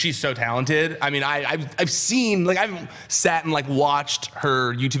Singh chick, she's so talented. I mean, I've seen, like, I've sat and like watched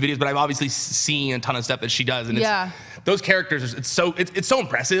her YouTube videos, but I've obviously seen a ton of stuff that she does, and it's those characters, it's so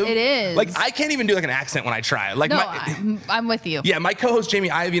impressive. It is. Like, I can't even do like an accent when I try. Like, I'm with you. Yeah, my co-host Jamie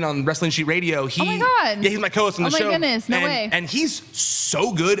Iovine on Wrestling Sheet Radio, oh my God. Yeah, he's my co-host on the show. Oh my goodness, no way. And he's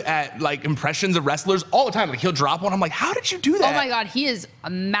so good at like impressions of wrestlers all the time. Like, he'll drop one, I'm like, how did you do that? Oh my God, he is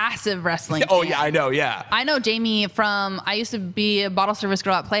a massive wrestling fan. Yeah, I know, yeah. I know Jamie I used to be a bottle service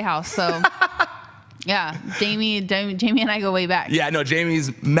girl at Playhouse, so yeah, Jamie and I go way back. Yeah, no,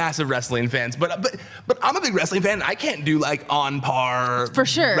 Jamie's massive wrestling fans, but I'm a big wrestling fan. I can't do like on par for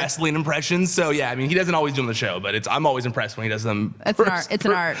sure wrestling impressions. So yeah, I mean, he doesn't always do them on the show, but I'm always impressed when he does them. It's an art. It's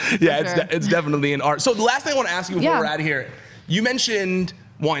an art. Yeah, it's definitely an art. So the last thing I want to ask you before we're out of here, you mentioned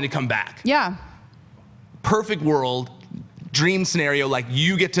wanting to come back. Yeah. Perfect world, dream scenario. Like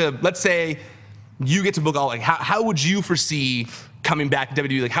you get to, let's say, you get to book all. Like how would you foresee coming back to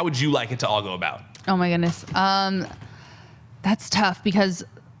WWE? Like how would you like it to all go about? Oh my goodness. That's tough because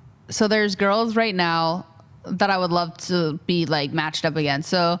so there's girls right now that I would love to be like matched up against.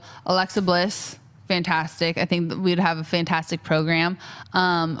 So Alexa Bliss, fantastic. I think that we'd have a fantastic program.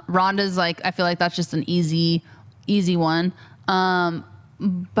 Ronda's like, I feel like that's just an easy one.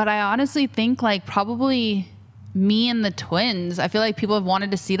 But I honestly think like probably me and the twins. I feel like people have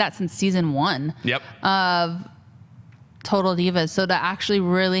wanted to see that since season 1 of Total Divas. So to actually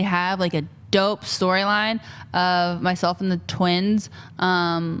really have like a dope storyline of myself and the twins,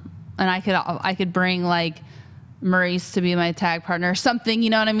 and I could bring like Maurice to be my tag partner or something, you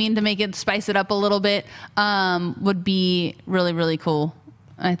know what I mean, to make it spice it up a little bit, would be really, really cool.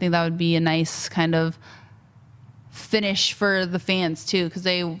 I think that would be a nice kind of finish for the fans too, because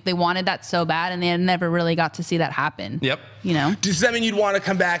they wanted that so bad, and they never really got to see that happen. Yep. You know. Does that mean you'd want to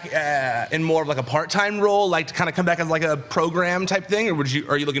come back in more of like a part-time role, like to kind of come back as like a program type thing, or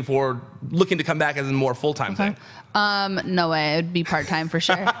are you looking to come back as a more full-time thing? No way. It would be part-time for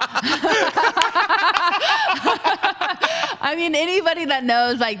sure. I mean, anybody that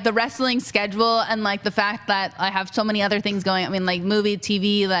knows like the wrestling schedule and like the fact that I have so many other things going, I mean, like movie,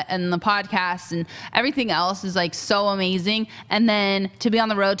 TV, and the podcast and everything else is like so amazing. And then to be on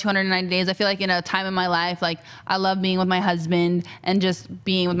the road 290 days, I feel like in a time in my life, like I love being with my husband and just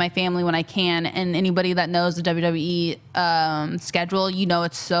being with my family when I can. And anybody that knows the WWE schedule, you know,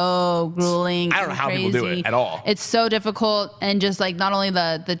 it's so grueling. I don't know how people do it at all. It's so difficult, and just like not only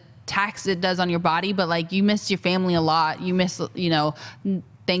the tax it does on your body, but like you miss your family a lot. You miss, you know,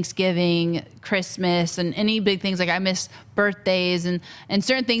 Thanksgiving, Christmas, and any big things. Like I miss birthdays and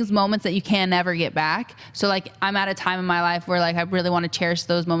certain things, moments that you can never get back. So like I'm at a time in my life where like I really want to cherish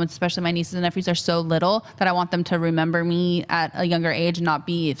those moments, especially my nieces and nephews are so little that I want them to remember me at a younger age and not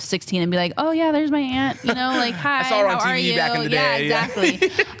be 16 and be like, oh yeah, there's my aunt, you know, like hi, I saw her on how are TV you? back in the Yeah, day. exactly.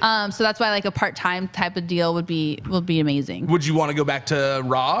 So that's why like a part-time type of deal would be amazing. Would you want to go back to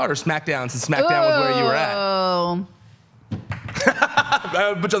Raw or SmackDown, since SmackDown was where you were at? Oh.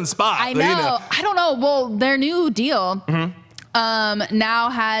 Put you on the spot. I know. You know. I don't know. Well, their new deal now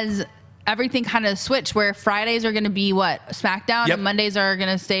has everything kind of switched, where Fridays are going to be SmackDown, Yep. and Mondays are going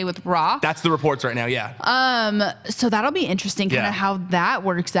to stay with Raw. That's the reports right now, yeah. So that'll be interesting, kind of how that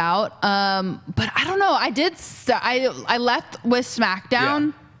works out. But I don't know. I left with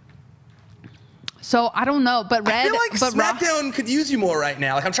SmackDown. Yeah. So I don't know. But I feel like Raw, SmackDown could use you more right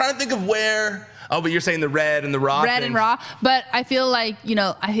now. Like I'm trying to think of where. Oh, but you're saying the Red and the Raw. Red thing. and Raw. But I feel like, you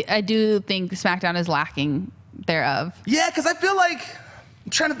know, I do think SmackDown is lacking thereof. Yeah, because I feel like I'm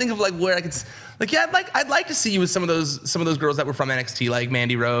trying to think of like where I could. Like yeah, I'd like to see you with some of those girls that were from NXT, like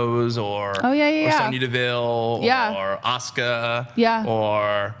Mandy Rose or or Sonya Deville or Asuka. Yeah.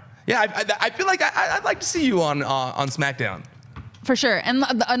 Or I feel like I'd like to see you on SmackDown. For sure. And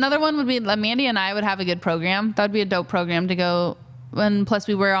another one would be Mandy and I would have a good program. That would be a dope program to go. And plus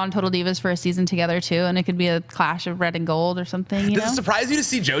we were on Total Divas for a season together too, and it could be a clash of red and gold or something, you know? Does it surprise you to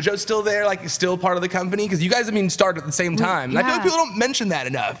see JoJo still there, like still part of the company? Because you guys, started at the same time. And I feel like people don't mention that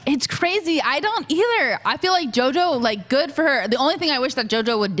enough. It's crazy. I don't either. I feel like JoJo, like good for her. The only thing I wish that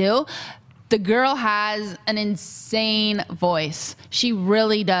JoJo would do, the girl has an insane voice. She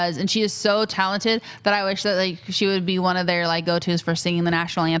really does. And she is so talented that I wish that like she would be one of their like go-tos for singing the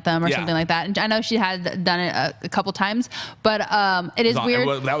national anthem or something like that. And I know she had done it a couple times, but it is weird.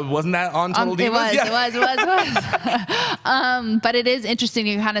 Wasn't that on Total Divas? It was. But it is interesting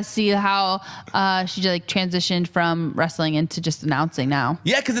to kind of see how she like transitioned from wrestling into just announcing now.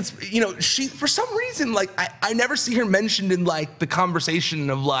 Yeah, because it's, you know, she, for some reason, like I never see her mentioned in like the conversation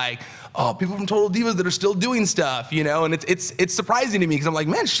of like, oh, people from Total Divas that are still doing stuff, you know, and it's surprising to me because I'm like,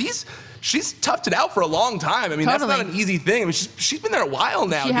 man, she's toughed it out for a long time. I mean, that's not an easy thing. I mean, she's been there a while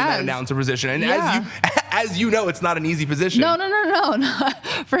now in that announcer position, and as you know, it's not an easy position. No,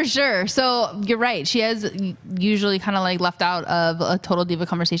 for sure. So you're right. She has usually kind of like left out of a Total Diva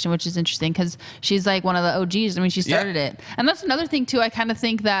conversation, which is interesting because she's like one of the OGs. I mean, she started it, and that's another thing too. I kind of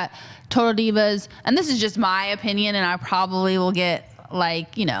think that Total Divas, and this is just my opinion, and I probably will get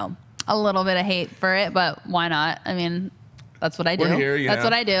like, you know, a little bit of hate for it, but why not? I mean, that's what I do. We're here, that's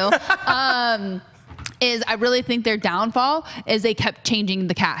what I do. Is I really think their downfall is they kept changing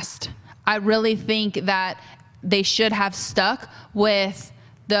the cast. I really think that they should have stuck with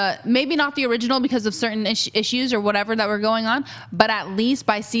maybe not the original because of certain issues or whatever that were going on, but at least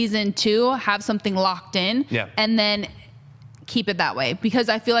by season 2 have something locked in, and then keep it that way, because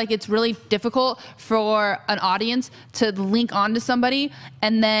I feel like it's really difficult for an audience to link onto somebody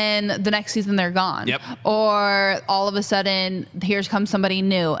and then the next season they're gone, or all of a sudden here comes somebody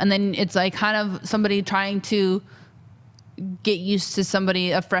new, and then it's like kind of somebody trying to get used to somebody,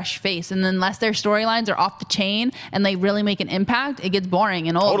 a fresh face, and then unless their storylines are off the chain and they really make an impact, it gets boring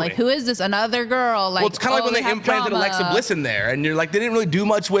and old. Like, who is this? Another girl? Like, well, it's kind of like when they implanted Alexa Bliss in there, and you're like, they didn't really do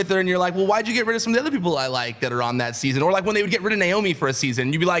much with her, and you're like, well, why'd you get rid of some of the other people I like that are on that season? Or like when they would get rid of Naomi for a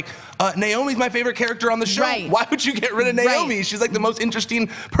season, you'd be like, Naomi's my favorite character on the show. Why would you get rid of Naomi? She's like the most interesting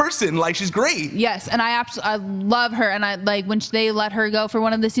person. Like, she's great. Yes, and I love her, and I like when they let her go for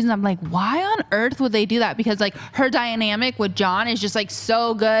one of the seasons, I'm like, why on earth would they do that? Because like her dynamic with John is just like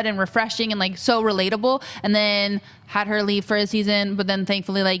so good and refreshing and like so relatable, and then had her leave for a season, but then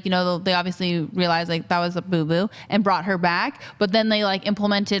thankfully, like, you know, they obviously realized like that was a boo-boo and brought her back, but then they like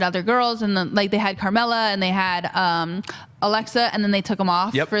implemented other girls, and then like they had Carmella and they had Alexa, and then they took him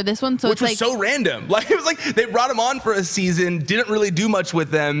off for this one. So which it's was so random. Like it was like they brought him on for a season, didn't really do much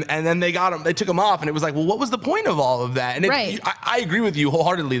with them, and then they took him off, and it was like, well, what was the point of all of that? And I agree with you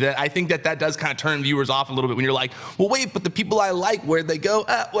wholeheartedly that I think that does kind of turn viewers off a little bit when you're like, well, wait, but the people I like, where'd they go?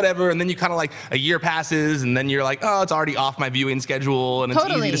 Whatever. And then you kind of like a year passes, and then you're like, oh, it's already off my viewing schedule, and it's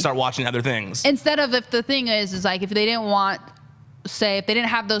easy to start watching other things. Instead of if the thing is like if they didn't want. Say if they didn't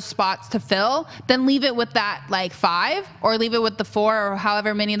have those spots to fill, then leave it with that like 5 or leave it with the 4 or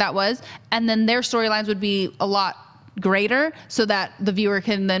however many that was, and then their storylines would be a lot greater so that the viewer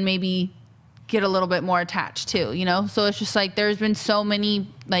can then maybe get a little bit more attached too, you know? So it's just like there's been so many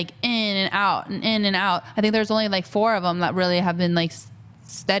like in and out and in and out. I think there's only like 4 of them that really have been like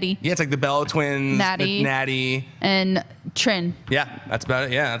steady. Yeah, it's like the Bella twins, Natty, and Trin. Yeah, that's about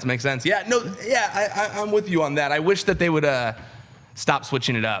it. Yeah, that makes sense. Yeah, no, yeah, I'm with you on that. I wish that they would stop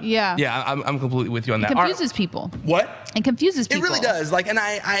switching it up. Yeah, I'm completely with you on that. It confuses people. What? It confuses people. It really does. Like, and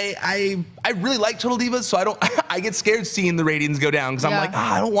I really like Total Divas, so I get scared seeing the ratings go down because I'm like,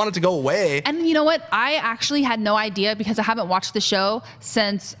 I don't want it to go away. And you know what? I actually had no idea because I haven't watched the show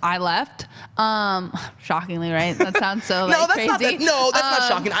since I left. Shockingly, right? That sounds so like, crazy. That's not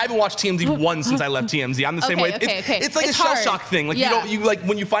shocking. I haven't watched TMZ once since I left TMZ. I'm the same way. It's like a shell shock thing. Like you like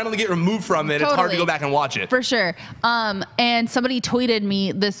when you finally get removed from it, it's hard to go back and watch it. For sure. And somebody tweeted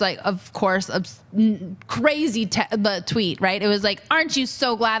me this, like, of course, crazy the tweet, right? It was like, aren't you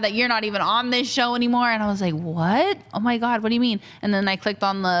so glad that you're not even on this show anymore? And I was like, what? Oh my God, what do you mean? And then I clicked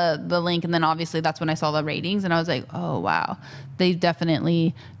on the link, and then obviously that's when I saw the ratings, and I was like, oh wow, they've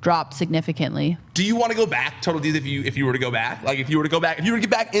definitely dropped significantly. Do you want to go back, Total Divas, if you were to go back? Like if you were to get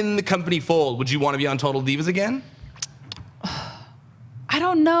back in the company fold, would you want to be on Total Divas again? I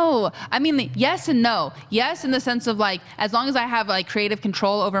don't know. I mean, yes and no. Yes, in the sense of like, as long as I have like creative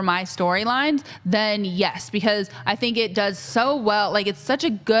control over my storylines, then yes, because I think it does so well. Like, it's such a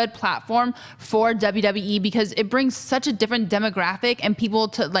good platform for WWE because it brings such a different demographic and people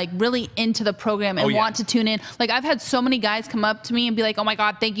to like really into the program and want to tune in. Like, I've had so many guys come up to me and be like, oh my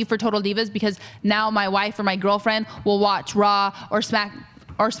God, thank you for Total Divas, because now my wife or my girlfriend will watch Raw or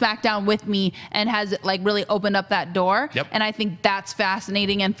Smackdown with me, and has like really opened up that door. And I think that's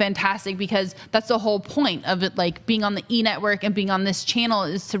fascinating and fantastic because that's the whole point of it, like being on the E network and being on this channel,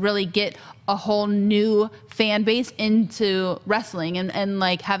 is to really get a whole new fan base into wrestling and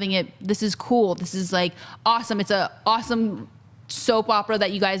like having it, this is cool, this is like awesome, it's a awesome soap opera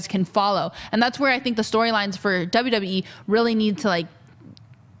that you guys can follow. And that's where I think the storylines for WWE really need to like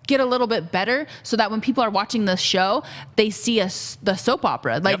get a little bit better, so that when people are watching the show, they see the soap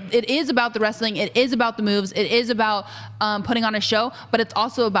opera. Like, it is about the wrestling, it is about the moves, it is about putting on a show, but it's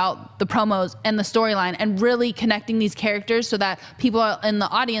also about the promos and the storyline and really connecting these characters so that people in the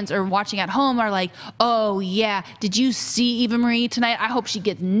audience or watching at home are like, oh yeah, did you see Eva Marie tonight? I hope she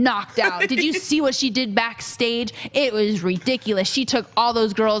gets knocked out. Did you see what she did backstage? It was ridiculous. She took all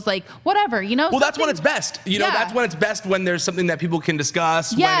those girls, like, whatever, you know? Well, that's when it's best. You know, that's when it's best, when there's something that people can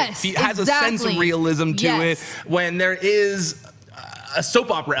discuss. Yes, it has a sense of realism to it, when there is a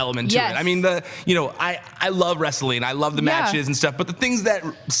soap opera element to it. I mean, I love wrestling, I love the matches and stuff, but the things that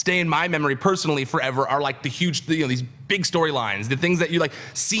stay in my memory personally forever are like the huge, these big storylines, the things that you like,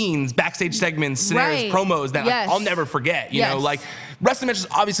 scenes, backstage segments, scenarios, promos that like, I'll never forget. You know, like wrestling matches,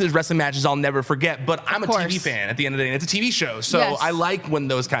 obviously there's wrestling matches I'll never forget, but I'm a TV fan at the end of the day, and it's a TV show, so I like when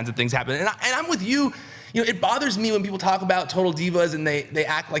those kinds of things happen. And I'm with you. You know, it bothers me when people talk about Total Divas and they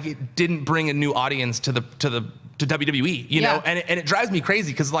act like it didn't bring a new audience to WWE, you know, and it drives me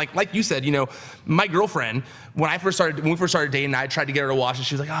crazy because like you said, you know, my girlfriend, when we first started dating, I tried to get her to watch it.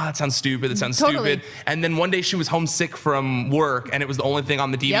 She was like, oh, it sounds stupid. It sounds stupid. And then one day she was homesick from work and it was the only thing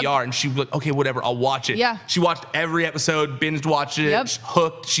on the DVR, and she was like, okay, whatever, I'll watch it. She watched every episode, binged watched it,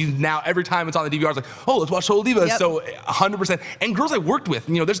 hooked. She's now, every time it's on the DVR, it's like, oh, let's watch Total Divas. So 100%. And girls I worked with,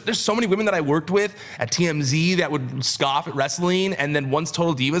 you know, there's so many women that I worked with at TMZ that would scoff at wrestling, and then once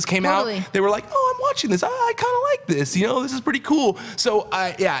Total Divas came out, they were like, oh, I'm watching this. I kind of like this. You know, this is pretty cool. So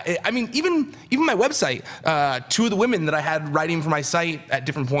I mean, even my website, 2 of the women that I had writing for my site at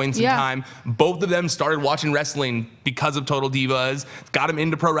different points in time, both of them started watching wrestling because of Total Divas, got them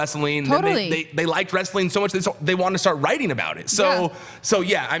into pro wrestling. Then they liked wrestling so much they wanted to start writing about it. So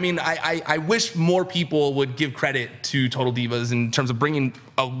yeah, I mean, I wish more people would give credit to Total Divas in terms of bringing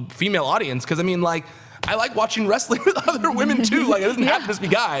a female audience, because I mean, like, I like watching wrestling with other women too. Like, it doesn't have to just be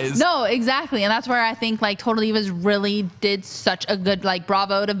guys. No, exactly. And that's where I think like Total Divas really did such a good, like,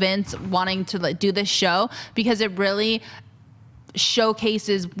 bravo to Vince wanting to like do this show, because it really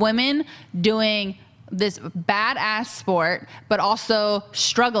showcases women doing this badass sport, but also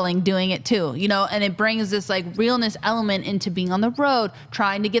struggling doing it too, you know, and it brings this like realness element into being on the road,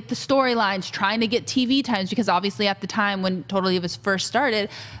 trying to get the storylines, trying to get TV times, because obviously at the time when Total Divas first started,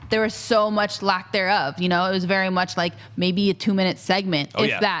 there was so much lack thereof, you know, it was very much like maybe a 2-minute segment,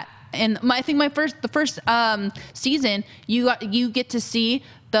 if that. And I think the first season, you get to see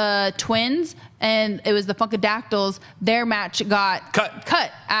the twins, and it was the Funkadactyls. Their match got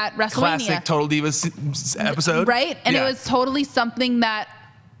cut at WrestleMania. Classic Total Divas episode, right? And it was totally something that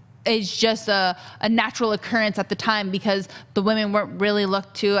is just a natural occurrence at the time, because the women weren't really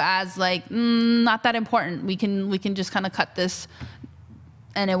looked to as like not that important. We can just kind of cut this,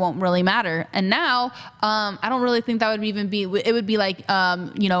 and it won't really matter. And now, I don't really think that would even be. It would be like,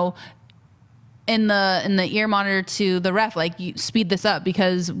 you know, in the ear monitor to the ref, like, you speed this up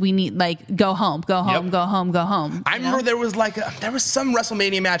because we need, like, go home. I remember there was some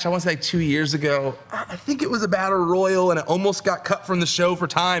WrestleMania match, I want to say like 2 years ago. I think it was a Battle Royal, and it almost got cut from the show for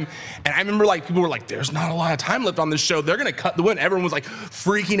time. And I remember like people were like, "There's not a lot of time left on this show. They're gonna cut the win." Everyone was like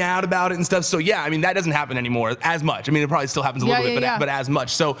freaking out about it and stuff. So yeah, I mean that doesn't happen anymore as much. I mean it probably still happens a little bit, but as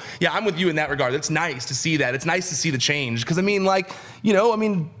much. So yeah, I'm with you in that regard. It's nice to see that. It's nice to see the change, because I mean, like, you know, I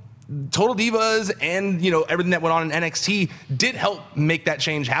mean, Total Divas and, you know, everything that went on in NXT did help make that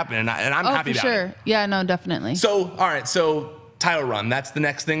change happen, and I'm happy about it. Yeah, no, definitely. So, all right, so title run, that's the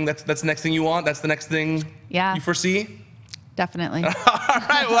next thing. That's the next thing you want. That's the next thing you foresee. Definitely. All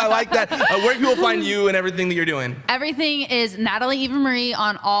right, well, I like that. Where can people find you and everything that you're doing? Everything is Natalie Eva Marie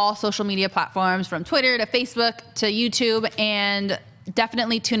on all social media platforms, from Twitter to Facebook to YouTube, and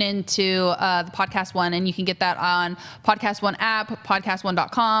definitely tune in to the Podcast One, and you can get that on Podcast One app,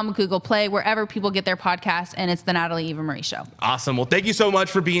 podcast1.com, Google Play, wherever people get their podcasts, and it's the Natalie Eva Marie Show. Awesome. Well, thank you so much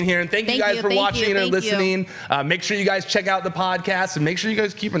for being here, and thank you guys for watching and listening. Make sure you guys check out the podcast, and make sure you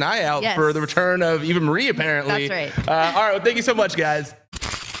guys keep an eye out for the return of Eva Marie, apparently. That's right. All right, well, thank you so much, guys.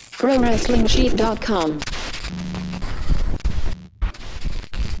 ProWrestlingSheet.com